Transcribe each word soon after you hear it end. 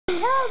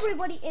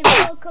everybody and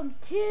welcome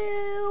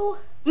to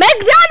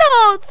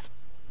McDonald's!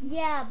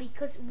 Yeah,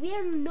 because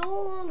we're no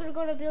longer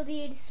gonna build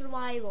the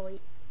survival.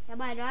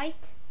 Am I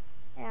right?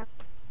 Yeah.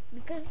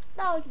 Because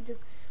now we can do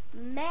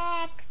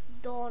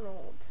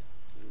McDonald.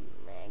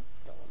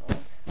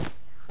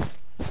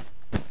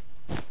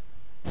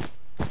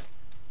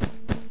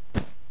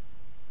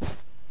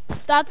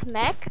 That's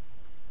Mac.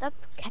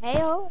 That's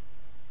KO.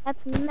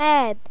 That's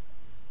Med.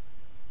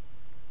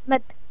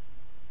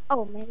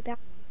 Oh,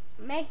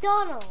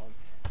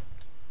 McDonald's.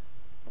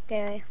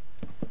 Okay.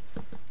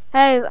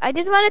 Hey, I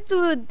just wanted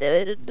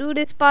to do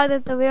this part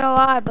as the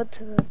VOR,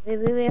 but we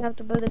really have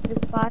to build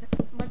this part.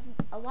 But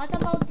what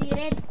about the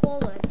red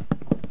color?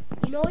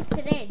 You know it's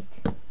red.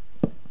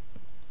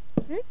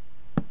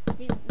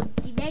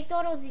 The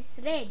McDonald's is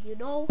red, you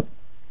know?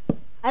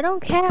 I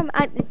don't care.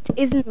 It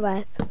isn't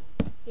red.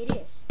 It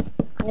is.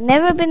 I've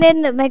never been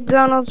in the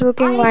McDonald's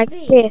looking like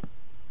this.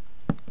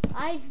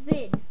 I've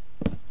been.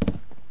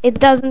 It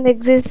doesn't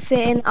exist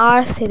in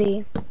our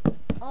city.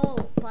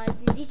 Oh, but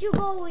did you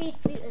go with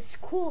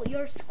school?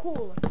 Your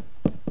school?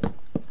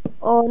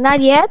 Oh, not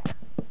yet.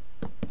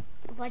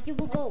 But you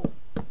will go.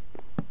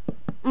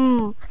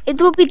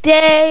 It will be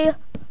day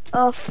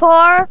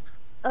 4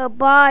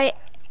 by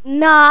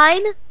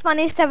 9,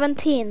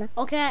 2017.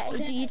 Okay.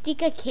 Do you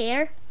think I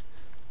care?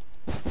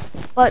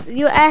 But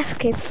you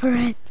ask it for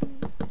it.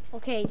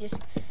 Okay, just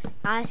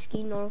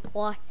asking or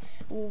what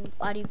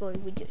are you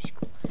going with your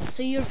school?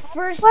 So your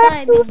first Where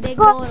time to in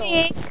McDonald's.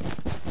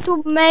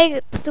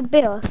 To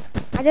build.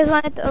 I just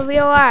wanted a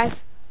VOR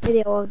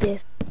video of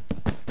this.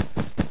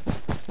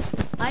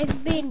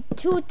 I've been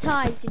 2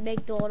 times in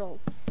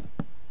McDonald's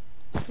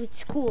with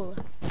school.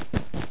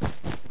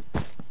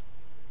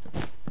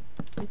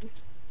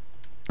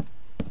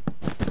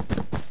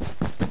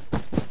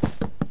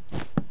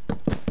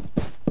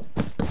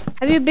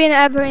 Have you been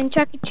ever in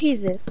Chuck E.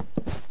 Cheese's?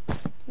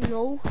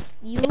 No,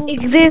 you. It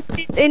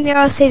existed in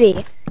your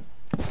city.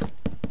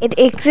 It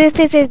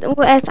existed in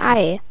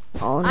USA.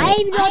 Only.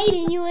 I'm not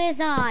in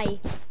USA.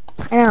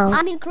 I know.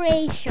 I'm in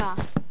Croatia.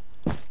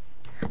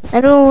 I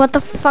don't know what the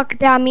fuck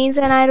that means,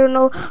 and I don't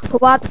know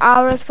what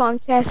hours from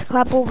Chess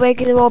Club will be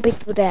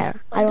to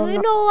there. I don't Do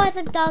you know what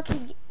I'm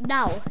talking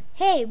now?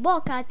 Hey,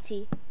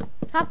 Bokaci.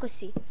 Kako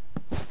si?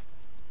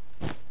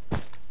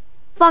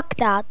 Fuck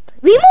that.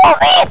 We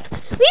move it!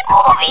 We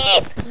move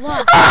it!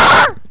 What?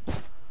 Ah!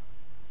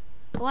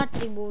 What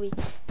remove it?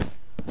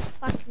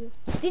 Fuck you.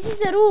 This is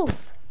the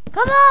roof.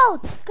 Come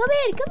out! Come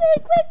here! Come here!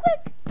 Quick!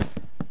 Quick!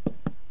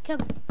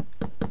 Come.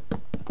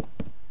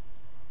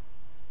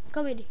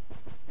 Come in.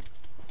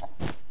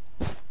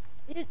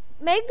 You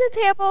make the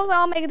tables,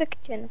 I'll make the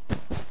kitchen.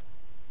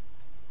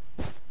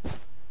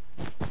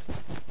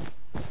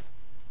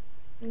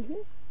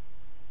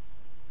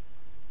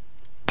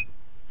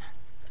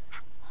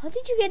 How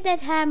did you get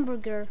that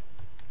hamburger?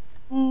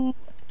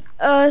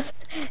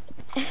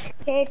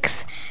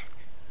 Cakes.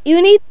 Do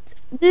you need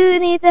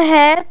the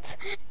head?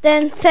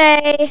 Then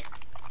say,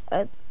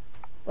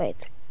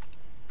 wait.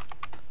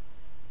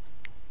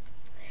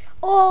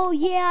 Oh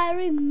yeah, I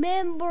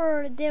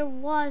remember there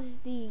was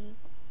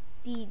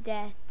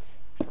that.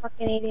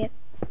 Fucking idiot.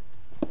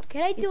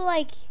 Can I do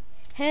like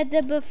head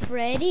of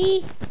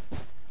Freddy?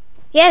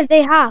 Yes,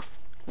 they have.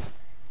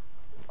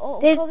 Oh,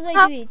 They how do I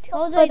have do it?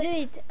 How do I do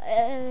it?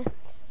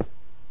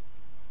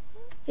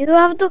 You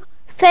have to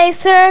say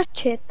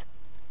search it.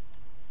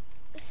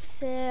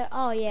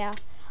 Oh yeah,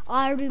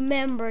 I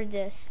remember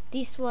this.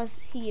 This was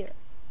here.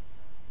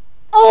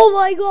 Oh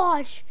my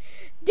gosh!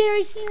 There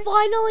is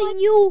finally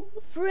new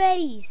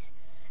Freddy's.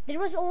 There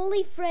was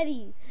only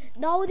Freddy.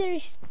 Now there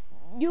is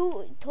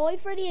new Toy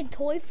Freddy and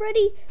Toy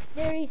Freddy.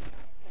 There is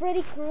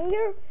Freddy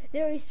Krueger.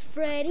 There is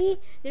Freddy.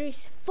 There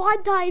is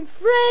Funtime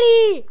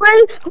Freddy.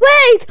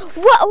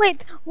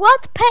 Wait!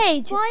 What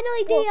page?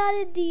 Finally they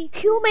added the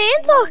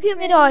humans or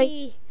humanoid?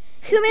 Freddy.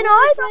 Humanoid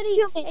or Freddy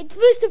human? and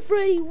Twister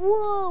Freddy.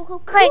 Whoa, how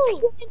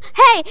cool! Wait,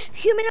 hey,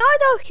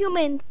 humanoid or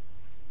humans?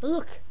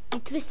 Look,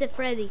 it Twister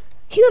Freddy.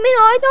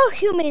 Humanoid or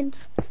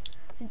humans?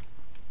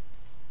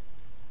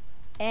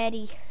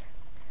 Eddie.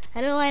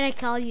 I don't know why I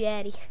call you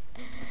Eddie.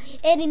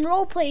 And in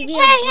roleplay, we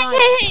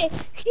Hey!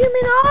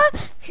 Humanoid?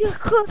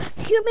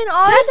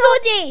 Humanoid? Just do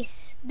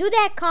this. Do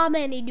that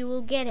comment and you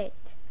will get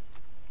it.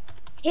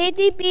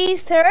 KDB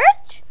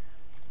search?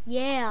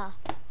 Yeah.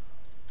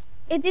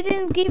 It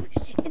didn't give.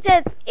 It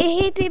said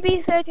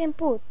KDB search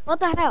input. What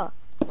the hell?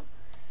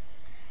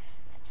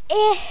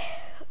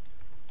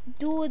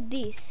 Do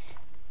this.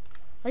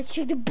 Let's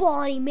check the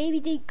body. Maybe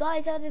the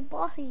guys are the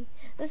body.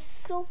 This is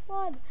so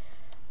fun.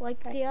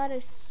 Like they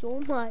are so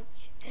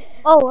much.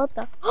 Oh, what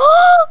the?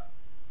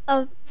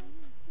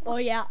 Oh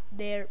yeah,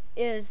 there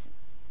is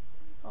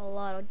a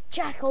lot of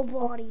jackal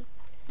body.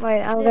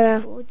 Wait, I'm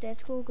That's gonna. cool.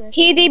 That's cool.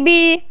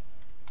 KDB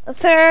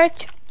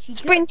search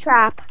spring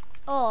trap.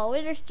 Oh,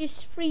 well, there's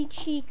just 3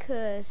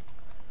 chicas.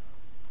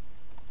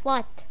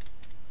 What?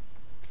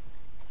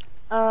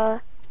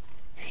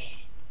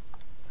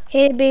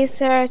 KDB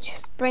search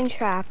spring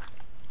trap.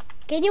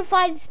 Can you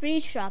find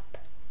spring trap?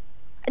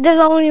 There's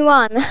only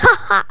one.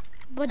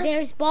 But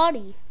there's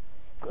Bonnie.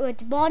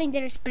 With Bonnie,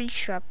 there's pretty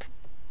sharp.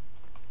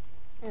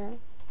 Yeah.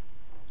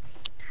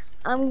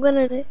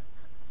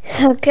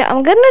 Okay,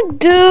 I'm gonna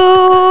do.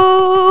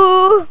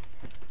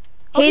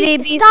 Okay,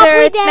 HDB stop search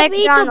with that. We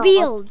need to McDonald's.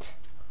 build.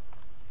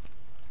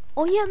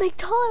 Oh yeah,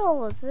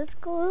 McDonald's. Let's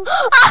go.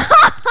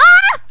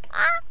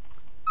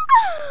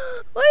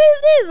 What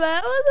is this,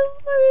 man? What the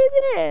fuck is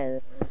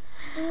this?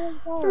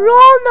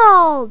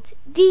 Ronald,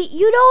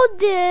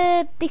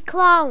 the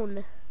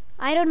clown.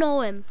 I don't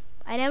know him.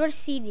 I never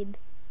seen him.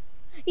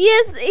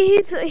 Yes,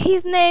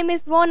 his name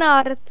is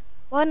RONALD.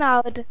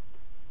 RONALD.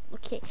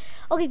 Okay,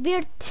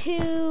 we're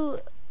too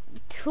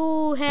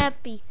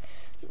happy.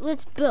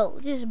 Let's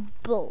build. Just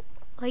build.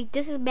 Like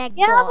this is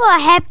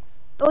McDonald's.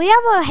 We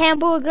have a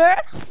hamburger,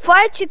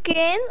 fried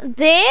chicken,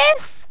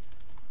 this,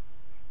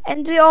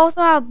 and we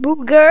also have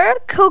burger,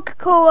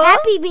 Coca-Cola.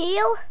 Happy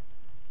Meal.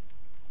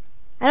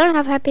 I don't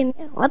have Happy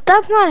Meal. What?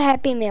 That's not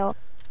Happy Meal.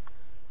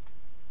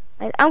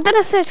 I'm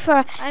gonna search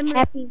for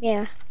Happy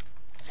Meal.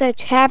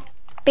 Search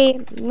Happy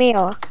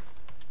Meal.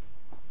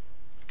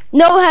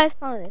 No, I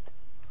found it.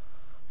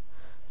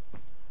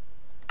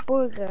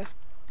 Burger.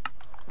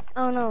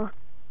 Oh no.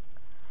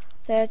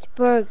 Search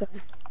burger.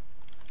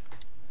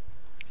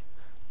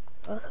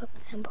 Also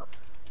hamburger.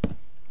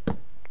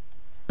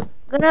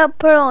 Gonna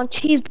put on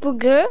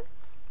cheeseburger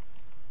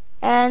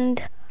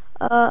and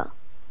no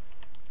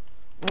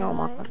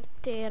more.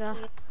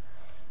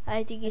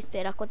 I think it's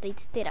terracotta.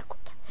 It's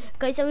terracotta.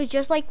 Guys, I was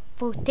just like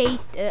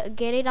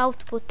getting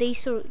out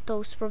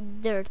potatoes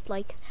from dirt.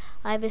 Like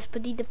I was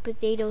putting the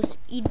potatoes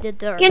in the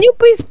dirt. Can you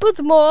please put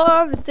more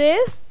of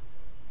this?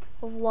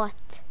 Of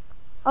what?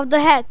 Of the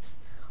heads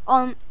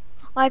on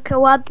like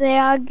what they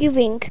are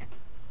giving.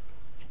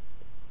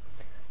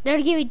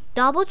 They're giving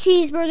double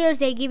cheeseburgers.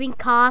 They're giving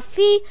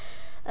coffee.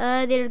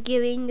 They're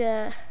giving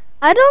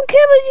I don't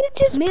care, but you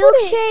just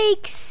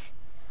milkshakes.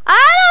 I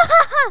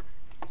don't.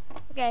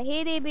 Okay,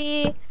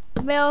 HDB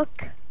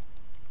milk.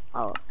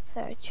 Oh,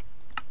 search.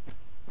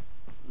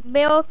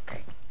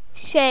 Milk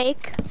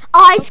shake.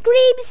 Ice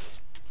creams.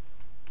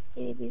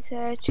 HDB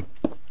search.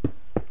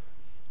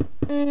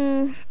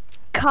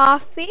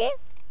 Coffee.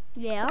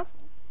 Yeah.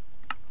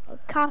 Oh,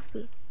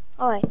 coffee.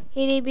 Oh wait,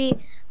 HDB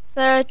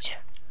search.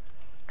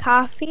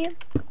 Coffee.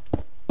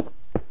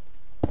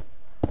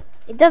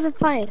 It doesn't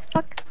find it.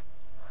 Fuck.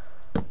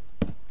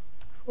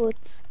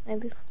 Foods.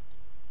 Maybe.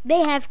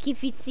 They have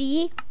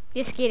KFC.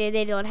 Just kidding.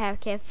 They don't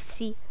have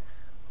KFC.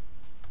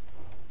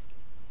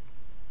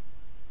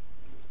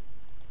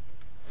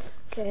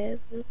 Okay.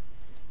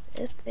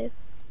 This is.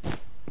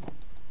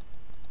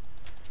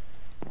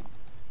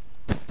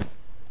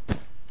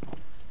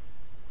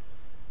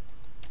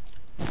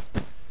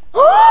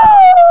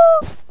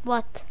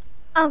 What?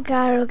 Oh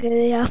god, okay,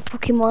 they have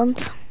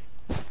Pokemons.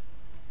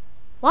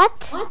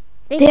 What?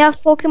 They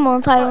have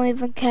Pokemons, I don't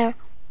even care.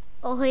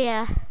 Oh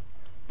yeah.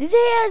 Did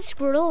they have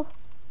squirrel?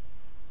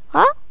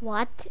 Huh?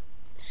 What?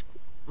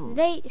 Did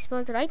they spell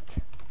it right?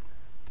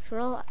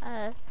 Squirrel,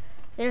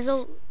 there's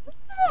a...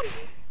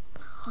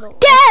 No.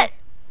 Dead!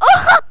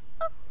 Oh!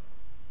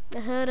 I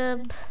heard of...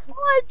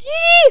 OMG!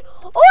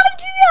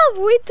 OMG, we have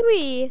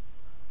Witwy!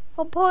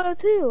 For Portal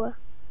 2.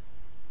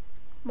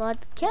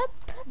 Mudkip?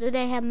 Do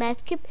they have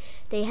Mudkip?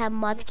 They have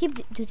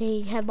Mudkip. Do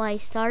they have my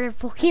starter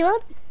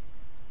Pokemon?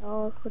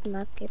 Oh, good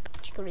Mudkip.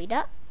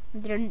 Chikorita.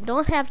 They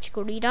don't have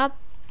Chikorita.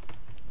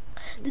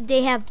 Do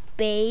they have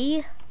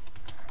Bayleaf?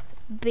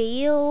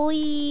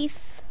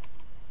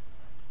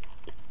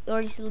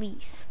 Or is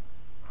Leaf?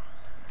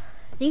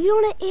 They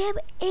don't have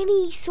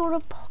any sort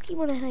of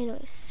Pokemon that I know.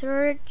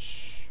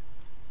 Search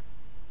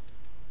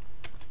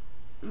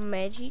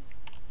Magikarp.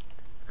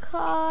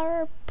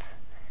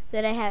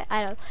 That I have,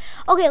 I don't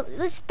know. Okay,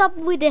 let's stop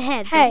with the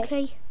heads, hey.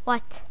 Okay?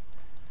 What?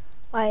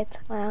 Wait,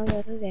 I'm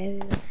gonna do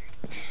that.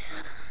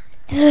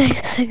 Just wait a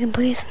second,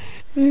 please.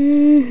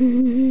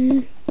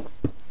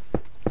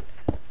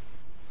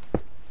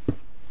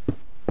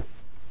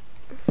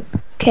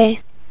 Okay.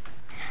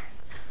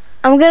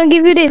 I'm gonna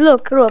give you this.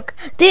 Look.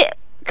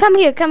 Come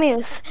here.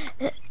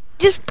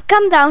 Just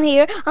come down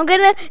here. I'm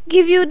gonna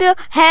give you the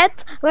head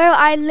where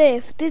I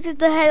live. This is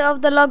the head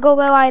of the logo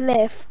where I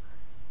live.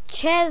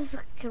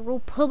 Czech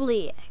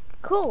Republic.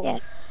 Cool.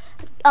 Yes.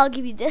 I'll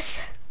give you this,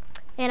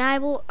 and I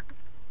will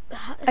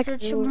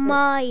search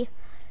my.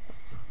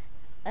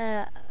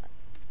 They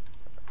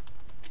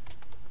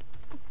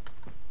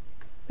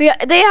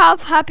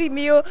have Happy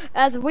Meal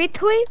as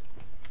Witwy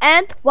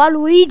and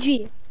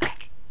Waluigi.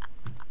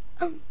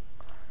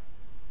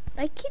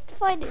 I can't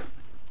find it.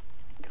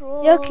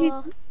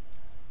 Croatia?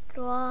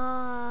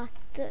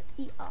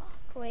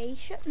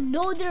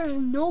 No, there's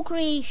no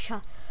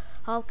Croatia.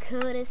 How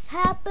could this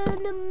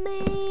happen to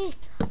me?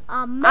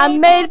 I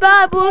made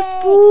Bubbles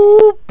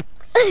poop.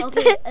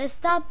 Okay,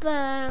 stop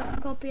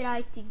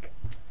copywriting.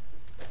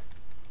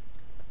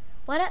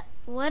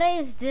 What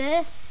is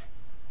this?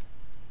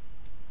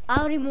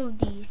 I'll remove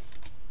these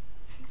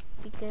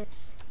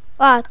because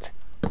what?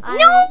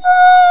 No!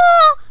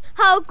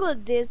 How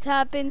could this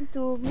happen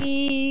to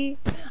me?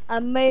 I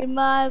made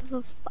my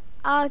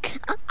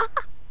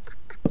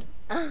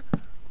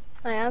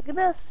I'm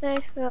gonna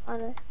search for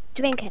other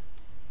drink it.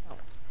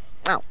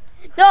 No.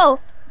 No!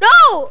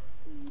 No!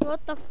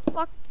 What the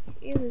fuck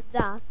is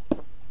that?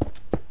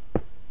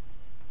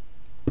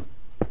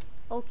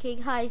 Okay,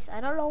 guys, I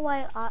don't know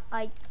why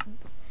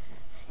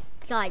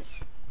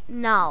guys,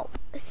 now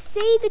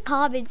say in the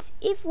comments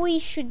if we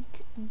should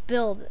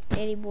build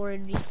anymore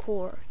and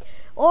record,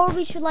 or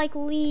we should like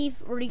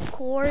leave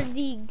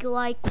recording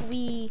like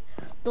we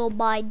don't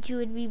mind you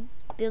and we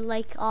build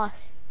like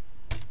us.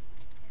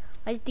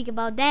 What do you think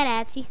about that,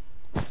 Adyse?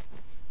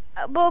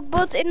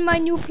 But in my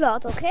new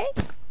plot, okay?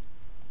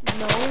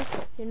 No,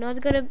 we're not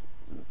gonna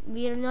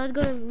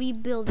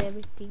rebuild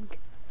everything.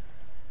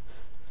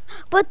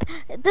 But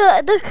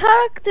the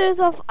characters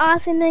of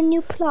us in the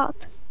new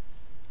plot.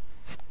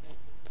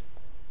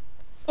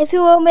 If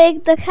you will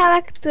make the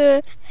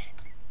character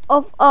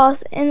of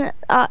us in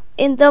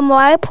the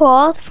my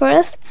plot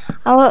first,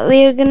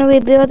 we're gonna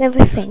rebuild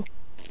everything.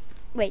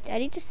 Wait, I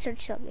need to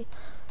search something.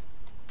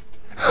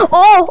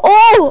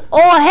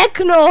 Oh, heck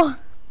no!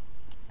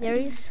 There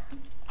is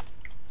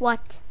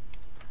what?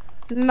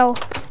 No.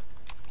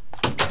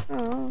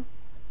 Oh.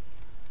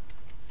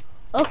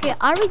 Okay,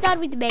 are we done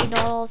with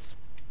McDonald's?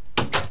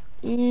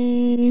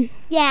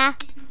 Yeah.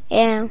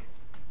 Yeah.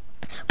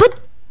 But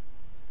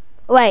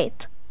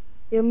wait,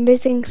 you're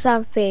missing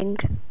something.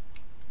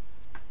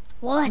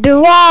 What? The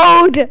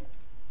road.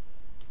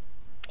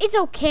 It's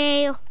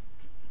okay.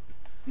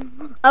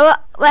 Well,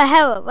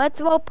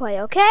 let's roleplay,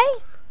 okay?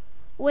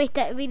 Wait,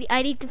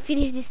 I need to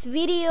finish this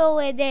video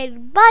and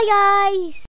then bye guys.